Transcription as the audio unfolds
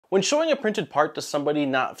When showing a printed part to somebody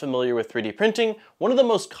not familiar with 3D printing, one of the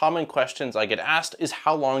most common questions I get asked is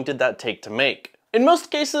how long did that take to make? In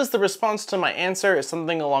most cases, the response to my answer is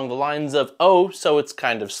something along the lines of, oh, so it's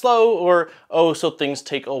kind of slow, or oh, so things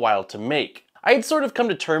take a while to make. I had sort of come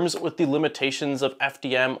to terms with the limitations of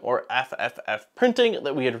FDM or FFF printing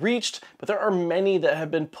that we had reached, but there are many that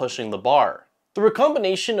have been pushing the bar. Through a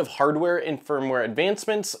combination of hardware and firmware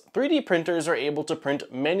advancements, 3D printers are able to print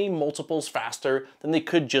many multiples faster than they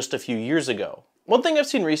could just a few years ago. One thing I've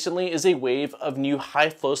seen recently is a wave of new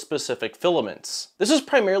high-flow specific filaments. This is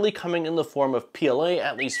primarily coming in the form of PLA,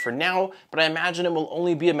 at least for now, but I imagine it will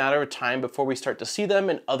only be a matter of time before we start to see them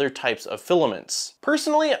in other types of filaments.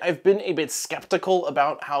 Personally, I've been a bit skeptical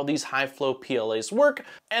about how these high-flow PLAs work,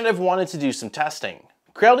 and I've wanted to do some testing.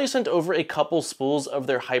 Creality sent over a couple spools of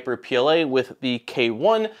their Hyper PLA with the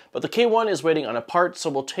K1, but the K1 is waiting on a part, so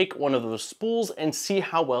we'll take one of those spools and see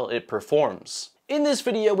how well it performs. In this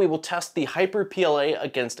video, we will test the Hyper PLA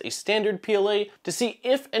against a standard PLA to see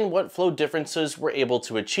if and what flow differences we're able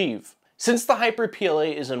to achieve. Since the Hyper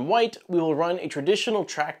PLA is in white, we will run a traditional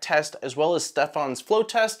track test as well as Stefan's flow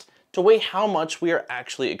test to weigh how much we are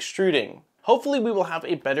actually extruding. Hopefully we will have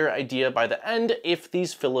a better idea by the end if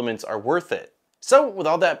these filaments are worth it. So with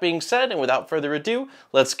all that being said and without further ado,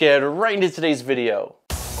 let's get right into today's video.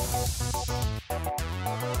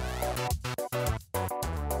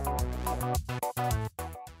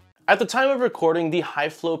 At the time of recording, the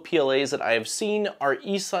high-flow PLAs that I have seen are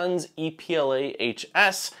eSun's ePLA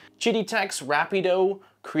HS, Chiditech's Rapido,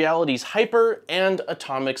 Creality's Hyper, and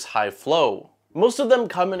Atomic's High Flow. Most of them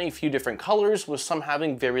come in a few different colors, with some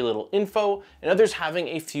having very little info and others having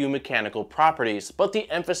a few mechanical properties, but the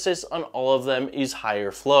emphasis on all of them is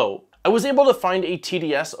higher flow. I was able to find a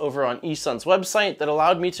TDS over on eSun's website that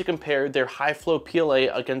allowed me to compare their high-flow PLA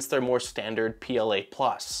against their more standard PLA+.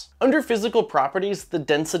 Under physical properties, the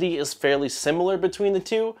density is fairly similar between the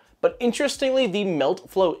two, but interestingly, the melt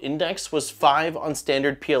flow index was 5 on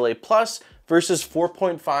standard PLA+, versus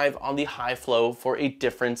 4.5 on the high flow for a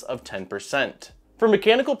difference of 10%. For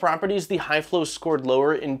mechanical properties, the high flow scored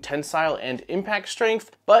lower in tensile and impact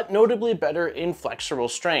strength, but notably better in flexural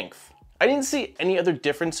strength. I didn't see any other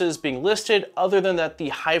differences being listed other than that the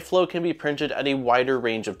high flow can be printed at a wider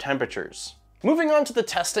range of temperatures. Moving on to the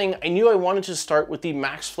testing, I knew I wanted to start with the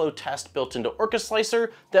max flow test built into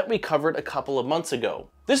OrcaSlicer that we covered a couple of months ago.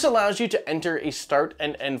 This allows you to enter a start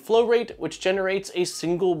and end flow rate, which generates a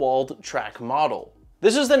single-walled track model.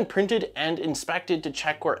 This is then printed and inspected to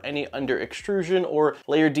check where any under extrusion or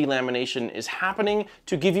layer delamination is happening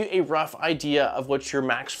to give you a rough idea of what your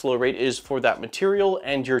max flow rate is for that material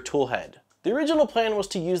and your tool head. The original plan was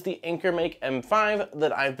to use the AnchorMake M5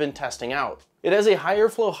 that I've been testing out. It has a higher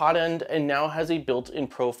flow hot end and now has a built-in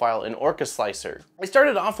profile in OrcaSlicer. I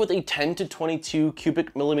started off with a 10 to 22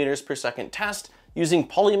 cubic millimeters per second test using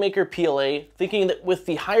Polymaker PLA, thinking that with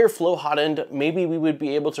the higher flow hot end, maybe we would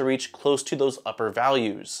be able to reach close to those upper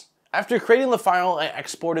values. After creating the file, I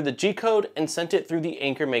exported the G-code and sent it through the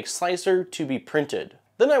AnchorMake slicer to be printed.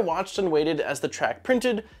 Then I watched and waited as the track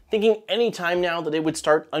printed, thinking any time now that it would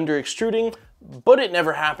start under extruding, but it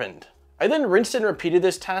never happened. I then rinsed and repeated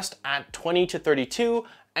this test at 20 to 32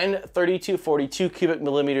 and 30 to 42 cubic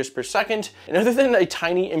millimeters per second, and other than a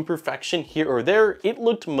tiny imperfection here or there, it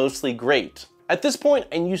looked mostly great. At this point,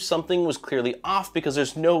 I knew something was clearly off because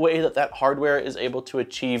there's no way that that hardware is able to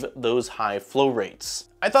achieve those high flow rates.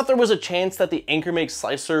 I thought there was a chance that the AnchorMake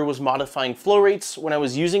slicer was modifying flow rates when I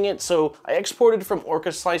was using it, so I exported from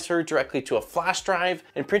OrcaSlicer directly to a flash drive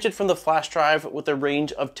and printed from the flash drive with a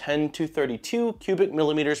range of 10 to 32 cubic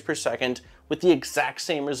millimeters per second with the exact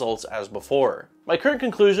same results as before. My current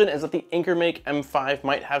conclusion is that the AnchorMake M5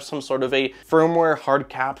 might have some sort of a firmware hard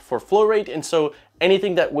cap for flow rate, and so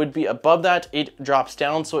anything that would be above that, it drops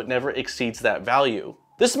down so it never exceeds that value.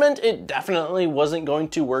 This meant it definitely wasn't going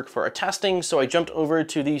to work for our testing, so I jumped over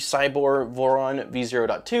to the SIBOOR Voron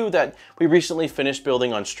V0.2 that we recently finished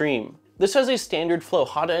building on stream. This has a standard flow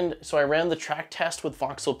hot end, so I ran the track test with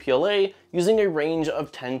Voxel PLA using a range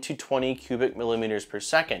of 10 to 20 cubic millimeters per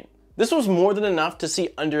second. This was more than enough to see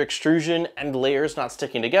under extrusion and layers not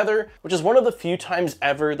sticking together, which is one of the few times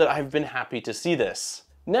ever that I've been happy to see this.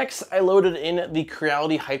 Next, I loaded in the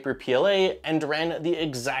Creality Hyper PLA and ran the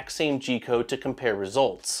exact same G-code to compare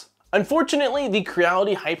results. Unfortunately, the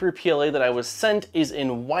Creality Hyper PLA that I was sent is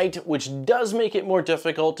in white, which does make it more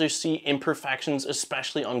difficult to see imperfections,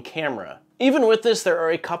 especially on camera. Even with this, there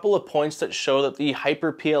are a couple of points that show that the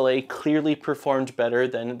Hyper PLA clearly performed better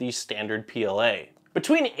than the standard PLA.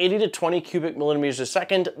 Between 80 to 20 cubic millimeters a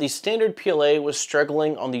second, the standard PLA was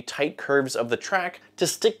struggling on the tight curves of the track to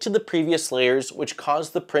stick to the previous layers, which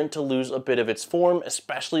caused the print to lose a bit of its form,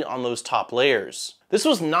 especially on those top layers. This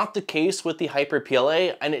was not the case with the Hyper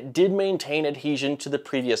PLA, and it did maintain adhesion to the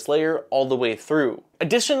previous layer all the way through.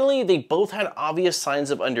 Additionally, they both had obvious signs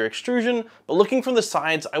of under extrusion, but looking from the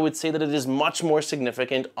sides, I would say that it is much more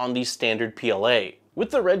significant on the standard PLA.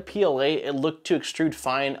 With the red PLA, it looked to extrude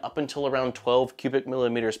fine up until around 12 cubic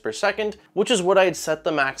millimeters per second, which is what I had set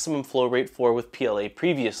the maximum flow rate for with PLA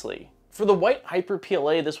previously. For the white Hyper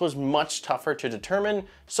PLA, this was much tougher to determine,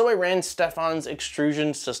 so I ran Stefan's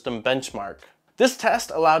extrusion system benchmark. This test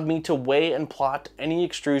allowed me to weigh and plot any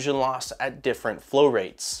extrusion loss at different flow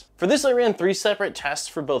rates. For this, I ran 3 separate tests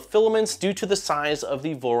for both filaments due to the size of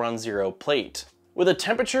the Voron 0 plate. With a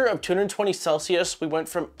temperature of 220 Celsius, we went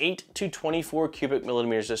from 8 to 24 cubic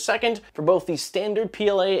millimeters a second for both the standard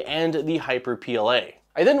PLA and the Hyper PLA.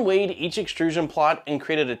 I then weighed each extrusion plot and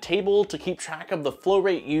created a table to keep track of the flow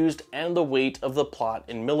rate used and the weight of the plot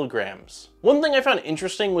in milligrams. One thing I found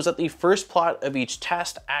interesting was that the first plot of each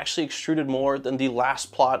test actually extruded more than the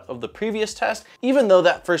last plot of the previous test, even though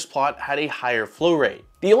that first plot had a higher flow rate.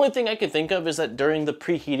 The only thing I can think of is that during the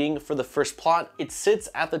preheating for the first plot, it sits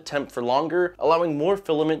at the temp for longer, allowing more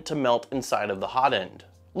filament to melt inside of the hot end.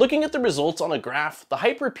 Looking at the results on a graph, the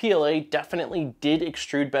Hyper PLA definitely did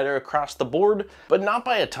extrude better across the board, but not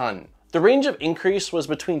by a ton. The range of increase was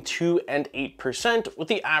between 2 and 8%, with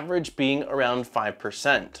the average being around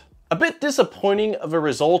 5%. A bit disappointing of a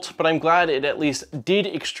result, but I'm glad it at least did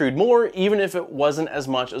extrude more, even if it wasn't as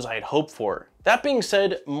much as I had hoped for. That being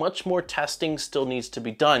said, much more testing still needs to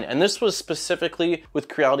be done, and this was specifically with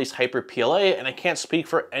Creality's Hyper PLA, and I can't speak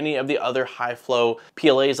for any of the other high flow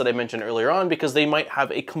PLAs that I mentioned earlier on because they might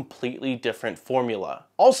have a completely different formula.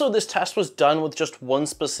 Also, this test was done with just one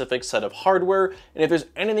specific set of hardware, and if there's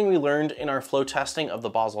anything we learned in our flow testing of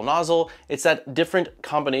the Basel nozzle, it's that different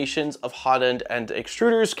combinations of hot end and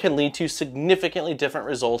extruders can lead to significantly different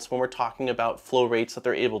results when we're talking about flow rates that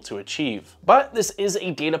they're able to achieve. But this is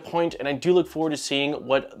a data point, and I do look forward to seeing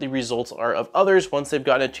what the results are of others once they've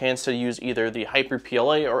gotten a chance to use either the Hyper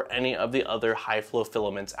PLA or any of the other high flow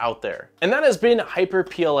filaments out there. And that has been Hyper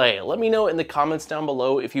PLA. Let me know in the comments down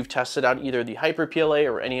below if you've tested out either the Hyper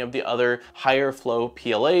PLA or any of the other higher flow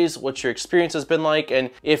PLAs, what your experience has been like, and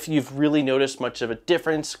if you've really noticed much of a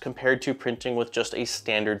difference compared to printing with just a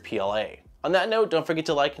standard PLA. On that note, don't forget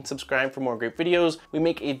to like and subscribe for more great videos. We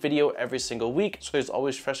make a video every single week, so there's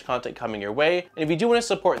always fresh content coming your way. And if you do want to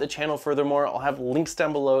support the channel furthermore, I'll have links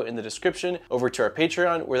down below in the description over to our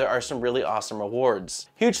Patreon, where there are some really awesome rewards.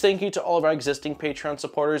 Huge thank you to all of our existing Patreon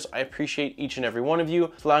supporters. I appreciate each and every one of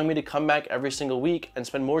you for allowing me to come back every single week and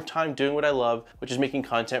spend more time doing what I love, which is making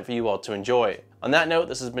content for you all to enjoy. On that note,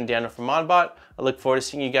 this has been Daniel from ModBot. I look forward to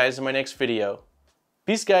seeing you guys in my next video.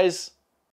 Peace, guys.